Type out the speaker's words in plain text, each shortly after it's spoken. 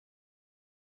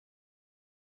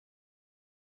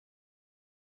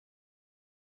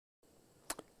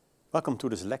Welcome to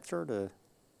this lecture, the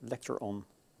lecture on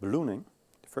ballooning,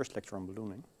 the first lecture on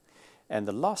ballooning. And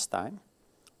the last time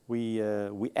we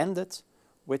ended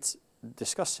with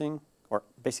discussing, or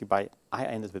basically I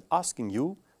ended with asking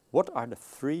you, what are the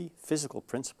 3 physical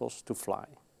principles to fly?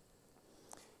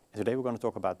 And today we're going to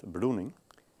talk about ballooning.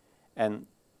 And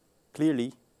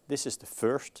clearly this is the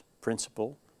first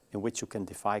principle in which you can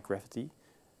defy gravity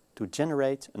to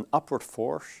generate an upward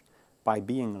force by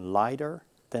being lighter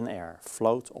than air,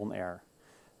 float on air.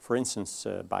 For instance,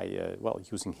 by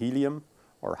using helium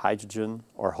or hydrogen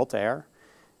or hot air.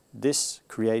 This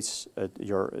creates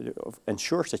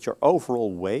ensures that your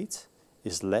overall weight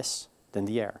is less than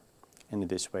the air, and in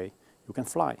this way you can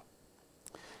fly.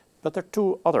 But there are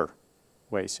 2 other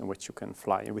ways in which you can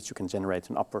fly, in which you can generate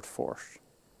an upward force.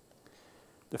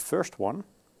 The first one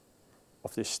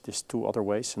of these 2 other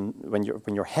ways, and when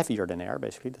you're heavier than air,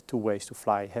 basically the 2 ways to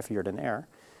fly heavier than air,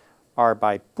 are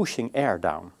by pushing air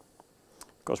down.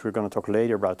 Because we're going to talk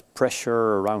later about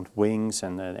pressure around wings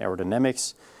and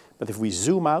aerodynamics. But if we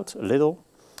zoom out a little,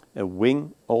 a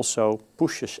wing also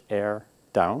pushes air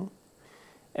down.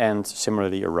 And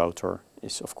similarly, a rotor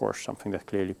is of course something that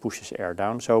clearly pushes air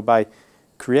down. So by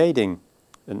creating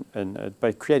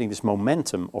this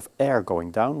momentum of air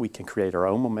going down, we can create our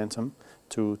own momentum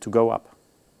to go up.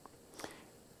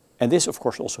 And this of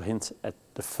course also hints at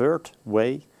the 3rd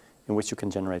way in which you can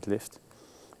generate lift,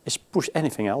 is push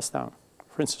anything else down.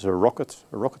 For instance, a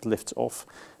rocket lifts off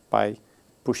by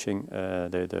pushing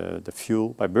the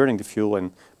fuel, by burning the fuel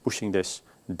and pushing this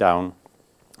down,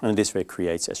 and in this way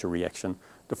creates as a reaction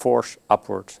the force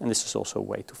upwards, and this is also a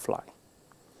way to fly.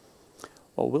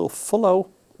 Well, we'll follow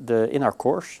in our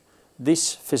course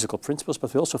these physical principles,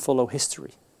 but we also follow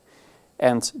history.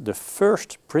 And the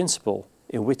first principle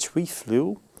in which we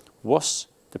flew was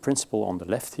the principle on the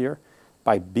left here,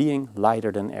 by being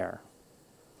lighter than air.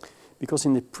 Because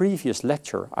in the previous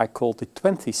lecture I called the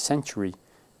 20th century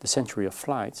the century of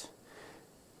flight,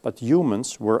 but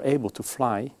humans were able to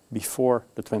fly before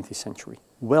the 20th century,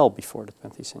 well before the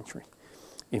 20th century.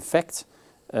 In fact,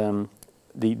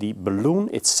 the balloon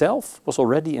itself was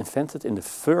already invented in the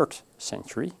 3rd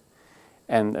century,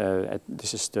 and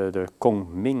this is the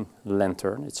Gongming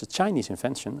lantern. It's a Chinese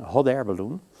invention, a hot air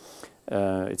balloon.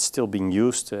 It's still being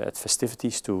used at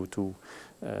festivities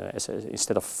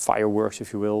instead of fireworks,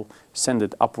 if you will, send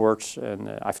it upwards. And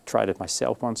I've tried it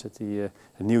myself once at the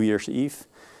New Year's Eve.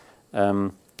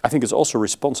 I think it's also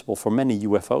responsible for many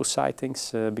UFO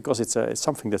sightings because it's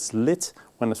something that's lit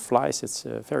when it flies. It's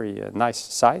a very nice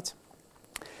sight.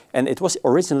 And it was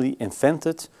originally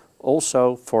invented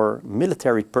also for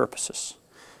military purposes.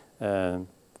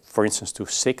 For instance, to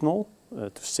signal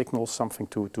something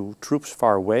to troops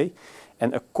far away.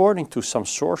 And according to some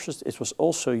sources, it was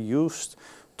also used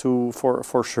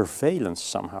for surveillance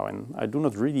somehow. And I do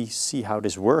not really see how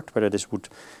this worked, whether this would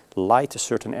light a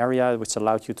certain area which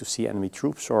allowed you to see enemy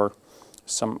troops or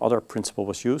some other principle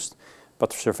was used.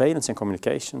 But surveillance and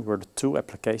communication were the 2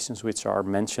 applications which are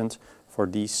mentioned for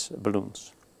these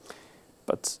balloons.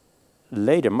 But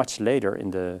later, much later, in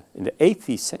the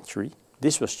 18th century,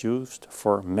 this was used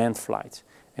for manned flight.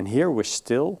 And here we're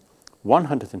still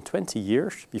 120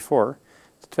 years before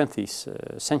the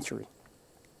 20th century.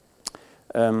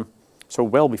 So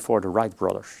well before the Wright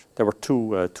brothers. There were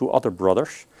 2 other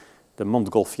brothers, the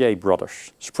Montgolfier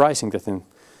brothers. Surprising that in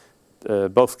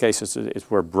both cases it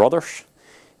were brothers.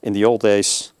 In the old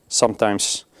days,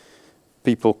 sometimes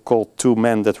people called 2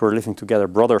 men that were living together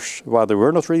brothers, while they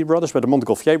were not really brothers, but the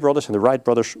Montgolfier brothers and the Wright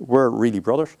brothers were really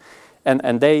brothers.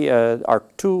 And they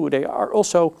are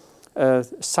also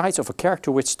sides of a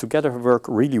character which together work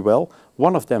really well.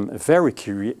 One of them very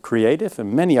creative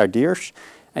and many ideas,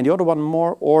 and the other one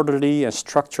more orderly and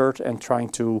structured and trying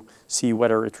to see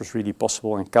whether it was really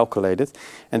possible and calculated.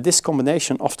 And this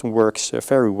combination often works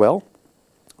very well.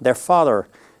 Their father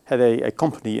had a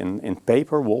company in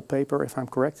paper, wallpaper if I'm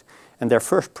correct, and their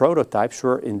first prototypes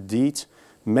were indeed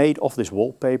made of this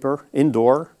wallpaper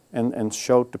indoor and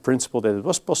showed the principle that it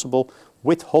was possible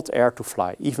with hot air to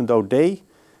fly, even though they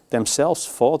themselves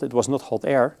thought it was not hot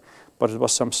air, but it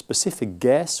was some specific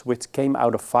gas which came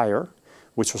out of fire,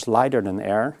 which was lighter than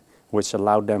air, which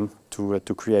allowed them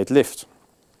to create lift.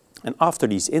 And after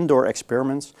these indoor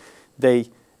experiments, they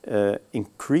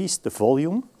increased the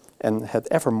volume and had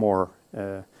ever more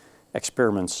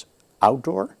experiments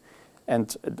outdoor.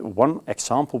 And one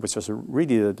example, which was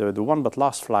really the one but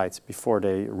last flight before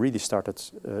they really started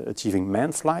achieving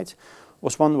manned flight,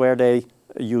 was one where they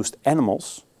used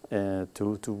animals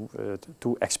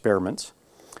to experiment.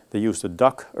 They used a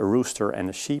duck, a rooster and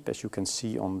a sheep, as you can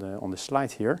see on the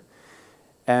slide here.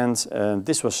 And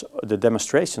this was the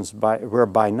demonstrations were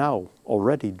by now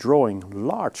already drawing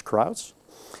large crowds.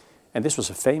 And this was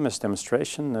a famous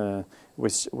demonstration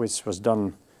which was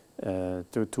done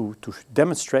to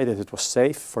demonstrate that it was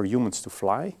safe for humans to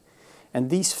fly. And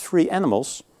these 3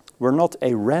 animals were not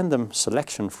a random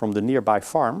selection from the nearby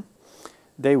farm.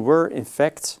 They were in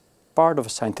fact part of a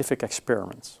scientific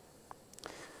experiment.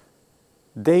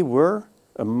 They were,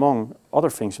 among other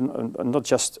things, not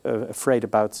just worried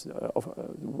about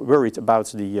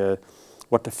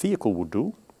what the vehicle would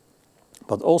do,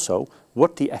 but also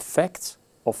what the effect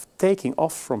of taking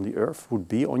off from the Earth would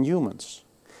be on humans.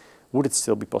 Would it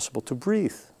still be possible to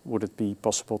breathe? Would it be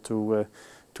possible to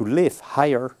live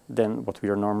higher than what we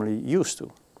are normally used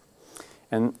to?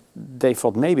 And they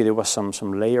thought maybe there was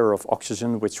some layer of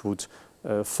oxygen which would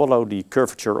follow the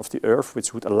curvature of the Earth,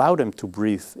 which would allow them to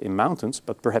breathe in mountains,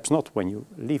 but perhaps not when you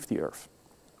leave the Earth.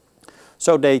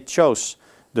 So they chose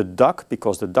the duck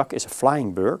because the duck is a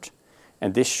flying bird,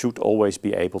 and this should always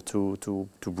be able to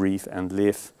breathe and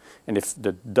live. And if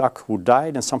the duck would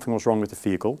die, then something was wrong with the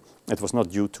vehicle. It was not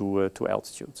due to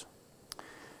altitude.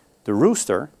 The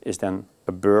rooster is then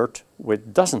a bird which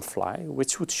doesn't fly,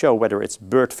 which would show whether it's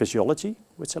bird physiology,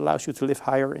 which allows you to live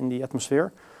higher in the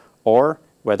atmosphere, or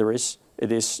whether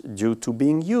it is due to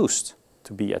being used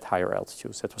to be at higher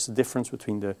altitudes. That was the difference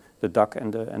between the duck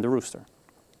and the rooster.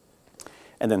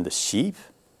 And then the sheep,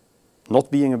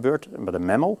 not being a bird but a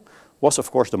mammal, was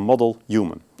of course the model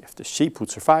human. If the sheep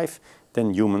would survive,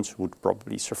 then humans would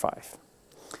probably survive.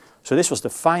 So this was the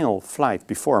final flight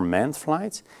before manned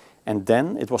flight, and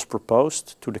then it was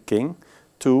proposed to the king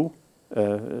to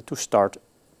start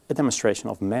a demonstration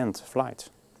of manned flight.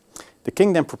 The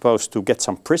king then proposed to get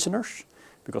some prisoners,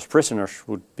 because prisoners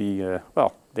would be,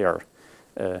 well, they are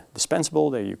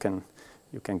dispensable. You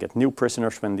can get new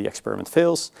prisoners when the experiment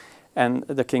fails. And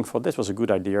the king thought this was a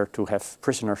good idea to have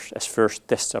prisoners as first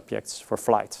test subjects for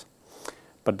flight.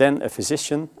 But then a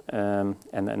physician and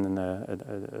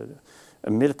a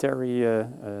military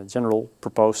general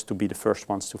proposed to be the first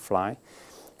ones to fly.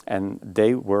 And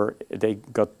they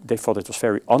thought it was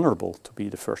very honorable to be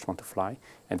the first one to fly,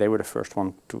 and they were the first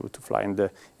one to fly. And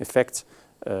in fact,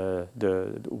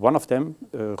 one of them,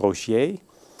 Rogier,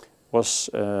 was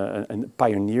a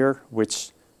pioneer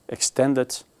which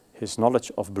extended his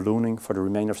knowledge of ballooning for the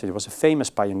remainder of the day. He was a famous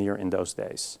pioneer in those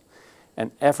days.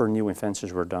 And ever new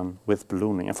inventions were done with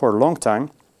ballooning. And for a long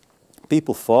time,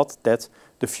 people thought that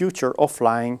the future of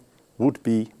flying would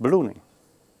be ballooning.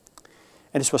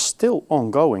 And this was still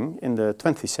ongoing in the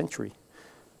 20th century.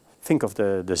 Think of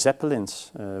the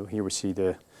Zeppelins. Here we see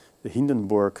the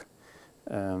Hindenburg,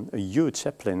 a huge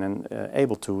Zeppelin and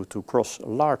able to cross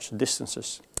large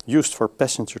distances, used for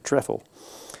passenger travel.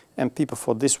 And people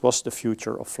thought this was the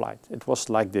future of flight. It was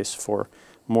like this for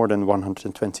more than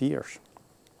 120 years.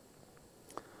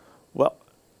 Well,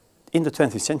 in the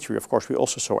 20th century, of course, we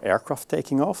also saw aircraft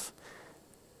taking off.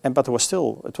 But it was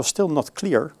still not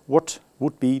clear what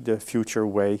would be the future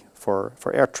way for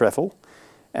air travel.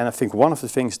 And I think one of the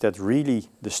things that really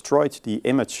destroyed the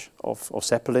image of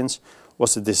Zeppelins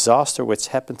was the disaster which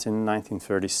happened in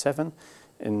 1937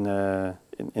 in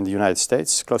the United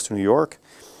States, close to New York,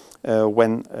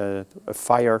 when a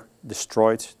fire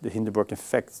destroyed the Hindenburg. In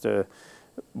fact,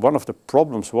 one of the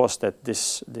problems was that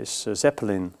this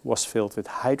Zeppelin was filled with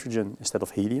hydrogen instead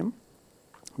of helium,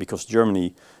 because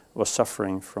Germany was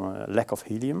suffering from a lack of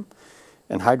helium,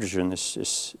 and hydrogen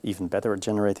is even better at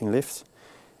generating lift.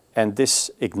 And this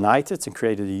ignited and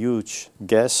created a huge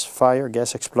gas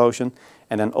explosion,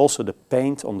 and then also the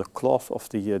paint on the cloth of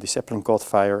the Zeppelin caught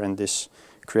fire, and this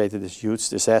created this huge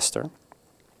disaster.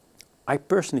 I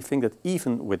personally think that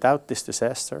even without this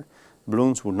disaster,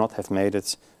 balloons would not have made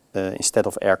it instead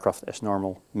of aircraft as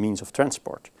normal means of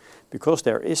transport, because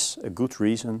there is a good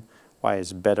reason why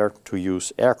it's better to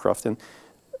use aircraft. And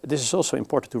this is also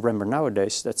important to remember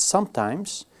nowadays, that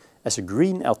sometimes, as a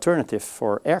green alternative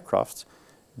for aircraft,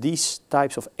 these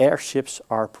types of airships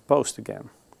are proposed again.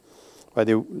 Well,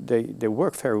 they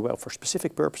work very well for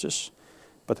specific purposes,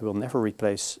 but they will never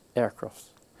replace aircraft.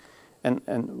 And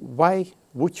why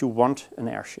would you want an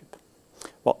airship?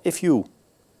 Well, if you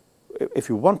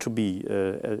want to be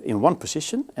in one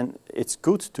position, and it's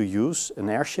good to use an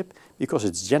airship because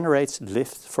it generates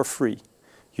lift for free.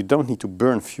 You don't need to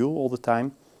burn fuel all the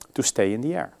time to stay in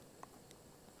the air.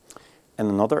 And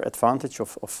another advantage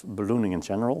of ballooning in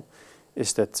general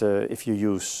is that if you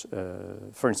use,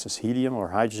 for instance, helium or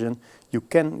hydrogen, you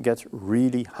can get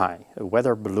really high. A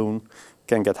weather balloon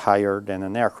can get higher than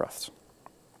an aircraft.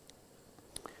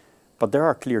 But there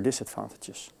are clear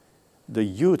disadvantages. The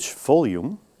huge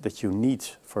volume that you need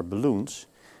for balloons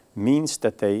means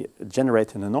that they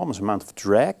generate an enormous amount of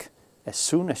drag as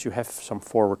soon as you have some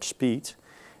forward speed.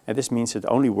 And this means it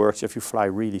only works if you fly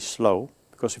really slow,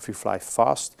 because if you fly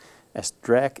fast, as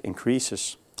drag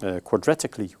increases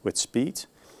quadratically with speed,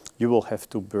 you will have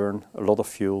to burn a lot of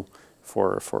fuel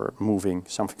for moving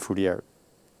something through the air,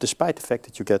 despite the fact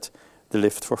that you get the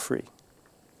lift for free.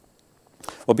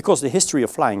 Well, because the history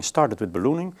of flying started with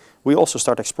ballooning, we also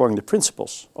start exploring the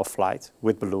principles of flight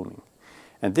with ballooning.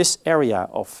 And this area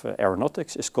of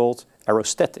aeronautics is called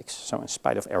aerostatics. So in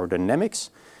spite of aerodynamics,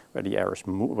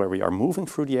 where we are moving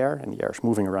through the air and the air is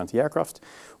moving around the aircraft,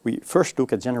 we first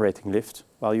look at generating lift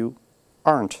while you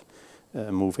aren't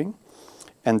moving.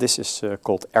 And this is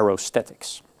called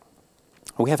aerostatics.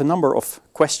 We have a number of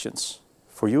questions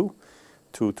for you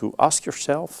to ask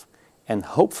yourself, and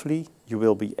hopefully you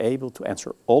will be able to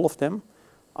answer all of them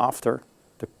after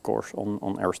the course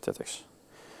on aerostatics.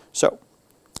 So,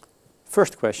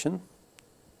 first question,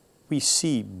 we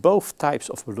see both types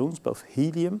of balloons, both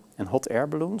helium and hot air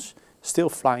balloons, still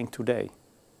flying today.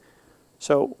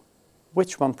 So,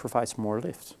 which one provides more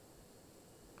lift?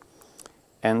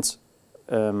 And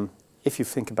if you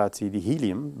think about the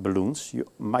helium balloons, you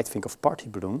might think of party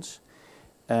balloons.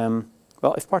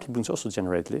 Well, if party balloons also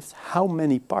generate lift, how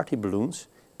many party balloons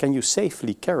can you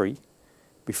safely carry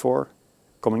before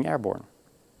coming airborne?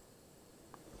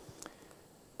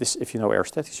 This, if you know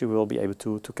aerostatics, you will be able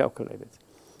to calculate it.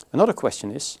 Another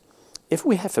question is, if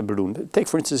we have a balloon, take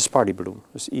for instance this party balloon,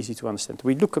 it's easy to understand.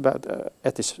 We look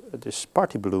at this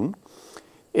party balloon,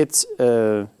 its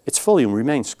volume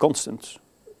remains constant.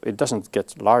 It doesn't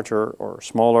get larger or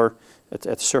smaller. At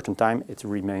a certain time, it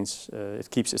remains, it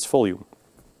keeps its volume.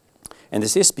 And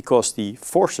this is because the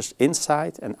forces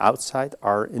inside and outside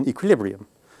are in equilibrium.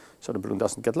 So the balloon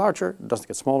doesn't get larger, doesn't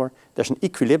get smaller. There's an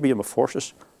equilibrium of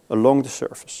forces along the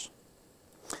surface.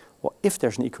 Well, if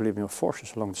there's an equilibrium of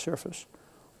forces along the surface,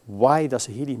 why does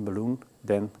a helium balloon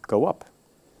then go up?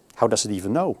 How does it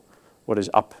even know what is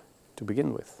up to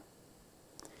begin with?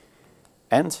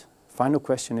 And final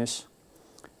question is,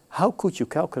 how could you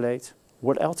calculate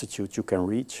what altitude you can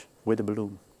reach with a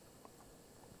balloon?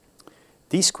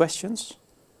 For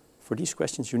these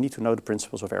questions, you need to know the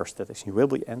principles of aerostatics. You will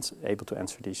be able to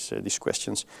answer these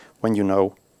questions when you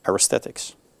know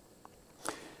aerostatics.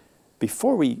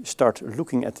 Before we start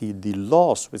looking at the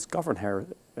laws which govern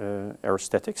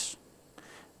aerostatics,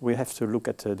 we have to look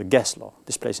at the gas law.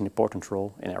 This plays an important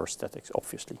role in aerostatics,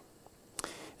 obviously.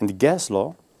 And the gas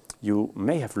law you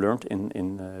may have learned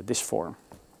in this form.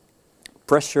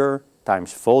 Pressure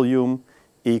times volume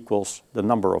equals the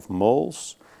number of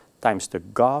moles times the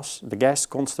gas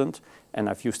constant, and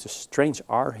I've used a strange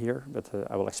R here, but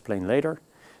I will explain later,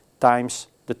 times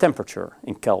the temperature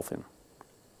in Kelvin.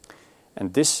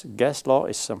 And this gas law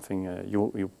is something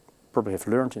you probably have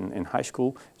learned in high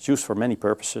school. It's used for many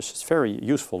purposes. It's a very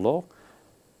useful law,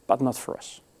 but not for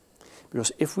us.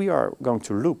 Because if we are going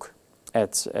to look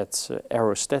at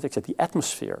aerostatics, at the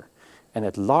atmosphere, and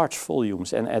at large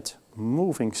volumes, and at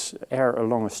moving air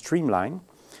along a streamline,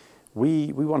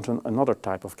 we want another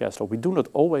type of gas law. We do not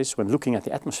always, when looking at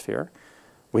the atmosphere,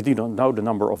 we do not know the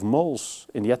number of moles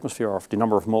in the atmosphere or the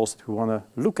number of moles that we want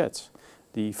to look at.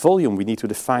 The volume, we need to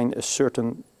define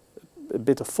a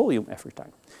bit of volume every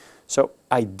time. So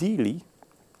ideally,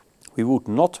 we would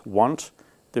not want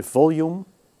the volume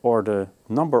or the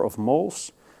number of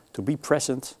moles to be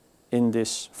present in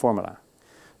this formula.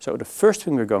 So the first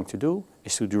thing we're going to do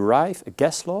is to derive a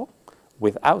gas law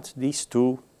without these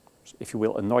two, if you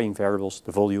will, annoying variables,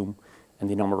 the volume and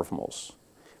the number of moles.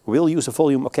 We will use the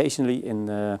volume occasionally in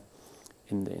the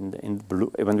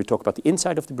balloon, when we talk about the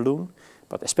inside of the balloon,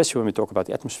 but especially when we talk about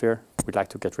the atmosphere, we'd like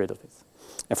to get rid of it.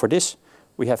 And for this,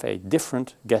 we have a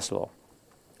different gas law,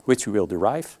 which we will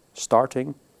derive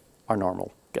starting our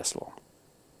normal gas law.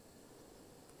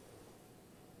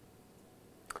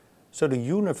 So the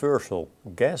universal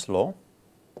gas law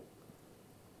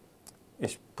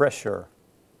is pressure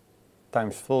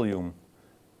times volume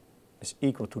is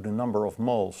equal to the number of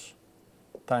moles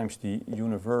times the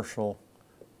universal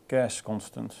gas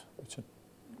constant, which I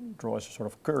draw as a sort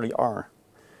of curly R,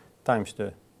 times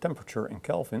the temperature in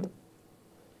Kelvin,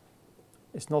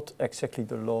 is not exactly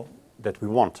the law that we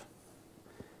want.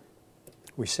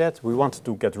 We said we want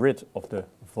to get rid of the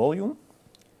volume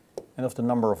and of the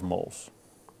number of moles.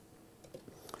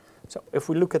 So if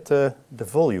we look at the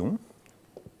volume,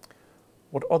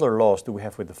 what other laws do we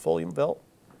have with the volume? Well,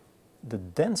 the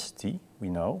density, we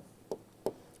know,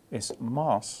 is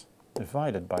mass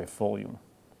divided by volume.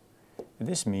 And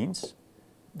this means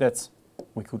that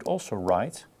we could also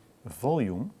write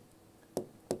volume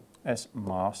as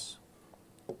mass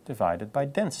divided by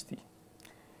density.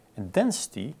 And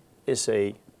density is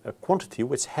a quantity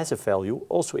which has a value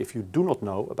also if you do not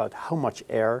know about how much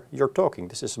air you're talking.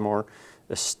 This is more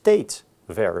a state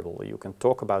variable. You can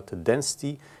talk about the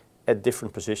density at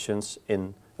different positions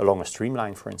along a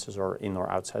streamline, for instance, or in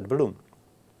or outside the balloon.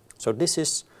 So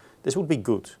this would be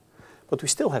good. But we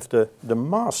still have the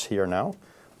mass here now,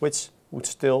 which would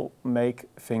still make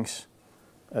things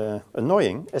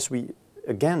annoying, as we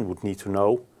again would need to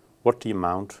know what the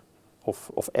amount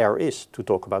of air is to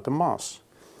talk about the mass.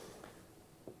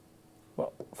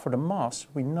 Well, for the mass,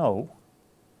 we know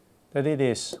that it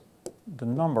is the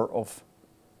number of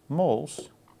moles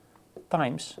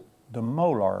times the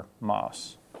molar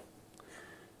mass.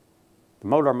 The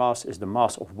molar mass is the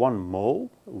mass of one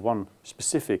mole, one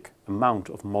specific amount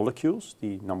of molecules,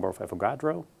 the number of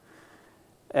Avogadro,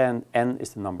 and n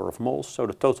is the number of moles, so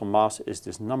the total mass is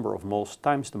this number of moles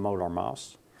times the molar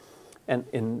mass.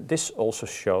 And this also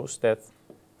shows that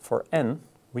for n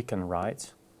we can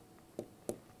write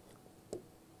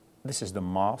this is the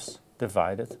mass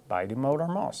divided by the molar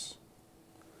mass.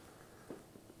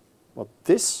 Well,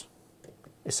 this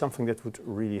is something that would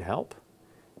really help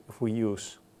if we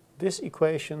use this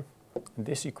equation and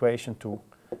this equation to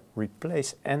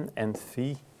replace n and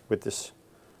v with this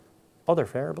other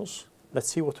variables. Let's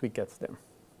see what we get then.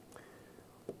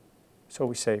 So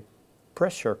we say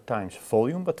pressure times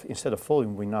volume, but instead of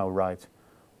volume we now write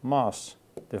mass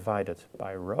divided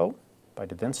by rho, by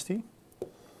the density.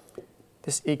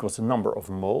 This equals the number of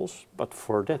moles, but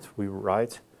for that we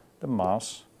write the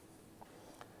mass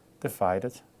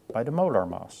divided by the molar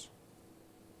mass.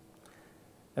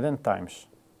 And then times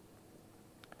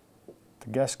the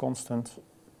gas constant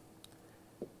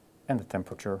and the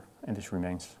temperature, and this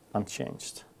remains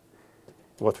unchanged.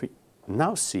 What we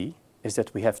now see is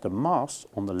that we have the mass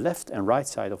on the left and right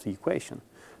side of the equation.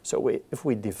 So if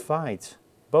we divide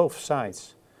both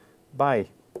sides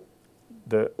by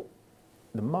the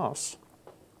mass,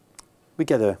 we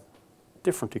get a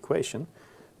different equation,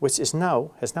 which has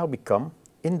now become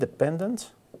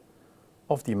independent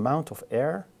of the amount of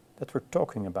air that we're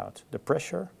talking about. The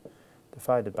pressure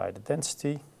divided by the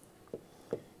density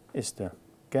is the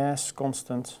gas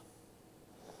constant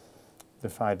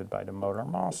divided by the molar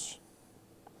mass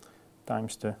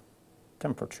times the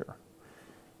temperature.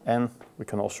 And we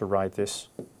can also write this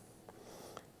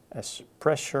as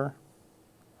pressure,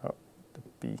 the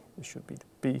P, this should be the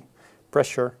P,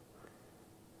 pressure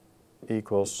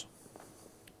equals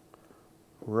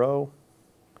rho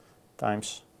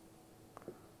times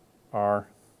R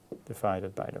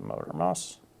divided by the molar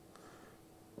mass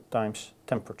times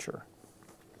temperature.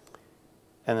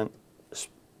 And a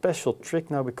special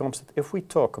trick now becomes that if we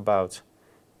talk about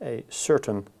a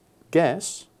certain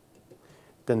gas,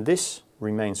 then this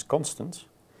remains constant,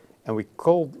 and we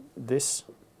call this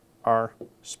our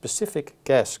specific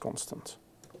gas constant.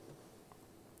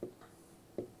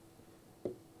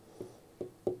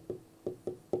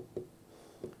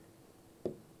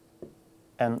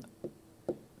 And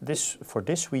for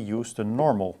this we use the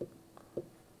normal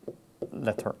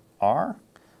letter R.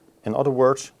 In other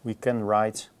words, we can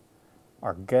write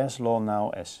our gas law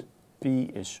now as P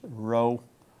is rho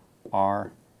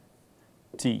R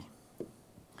T.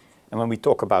 And when we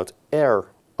talk about air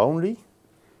only,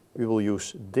 we will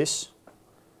use this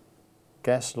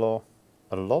gas law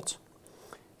a lot.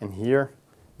 And here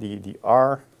the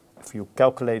R, if you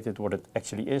calculate it what it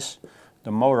actually is,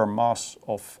 the molar mass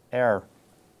of air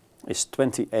is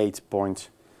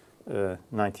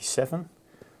 28.97,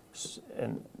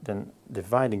 and then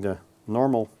dividing the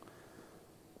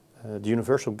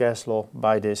universal gas law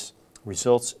by this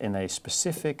results in a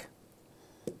specific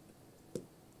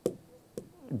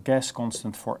gas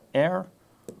constant for air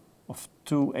of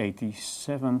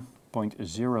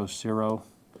 287.00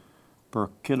 per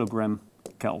kilogram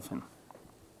Kelvin.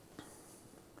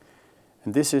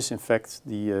 And this is in fact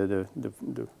the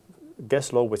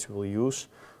gas law which we will use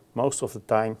most of the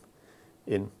time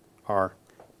in our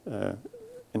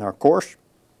course.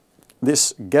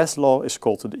 This gas law is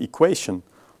called the equation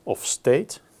of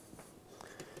state,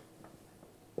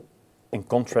 in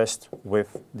contrast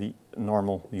with the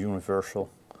normal universal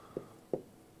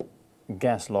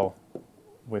gas law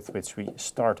with which we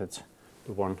started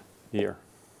the one here.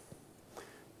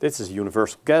 This is a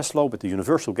universal gas law with the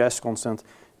universal gas constant.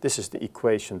 This is the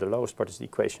equation, the lowest part is the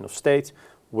equation of state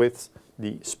with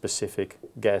the specific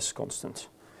gas constant.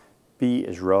 P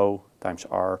is rho times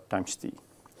R times T.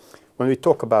 When we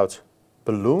talk about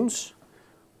balloons,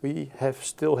 we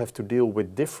still have to deal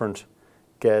with different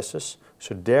gases,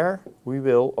 so there we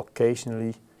will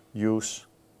occasionally use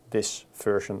this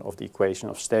version of the equation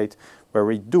of state, where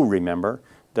we do remember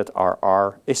that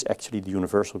RR is actually the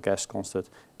universal gas constant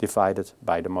divided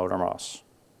by the molar mass.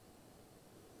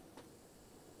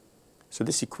 So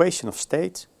this equation of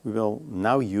state we will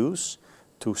now use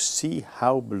to see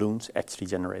how balloons actually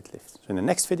generate lift. So in the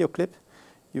next video clip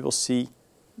you will see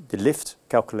the lift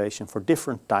calculation for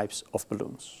different types of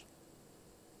balloons.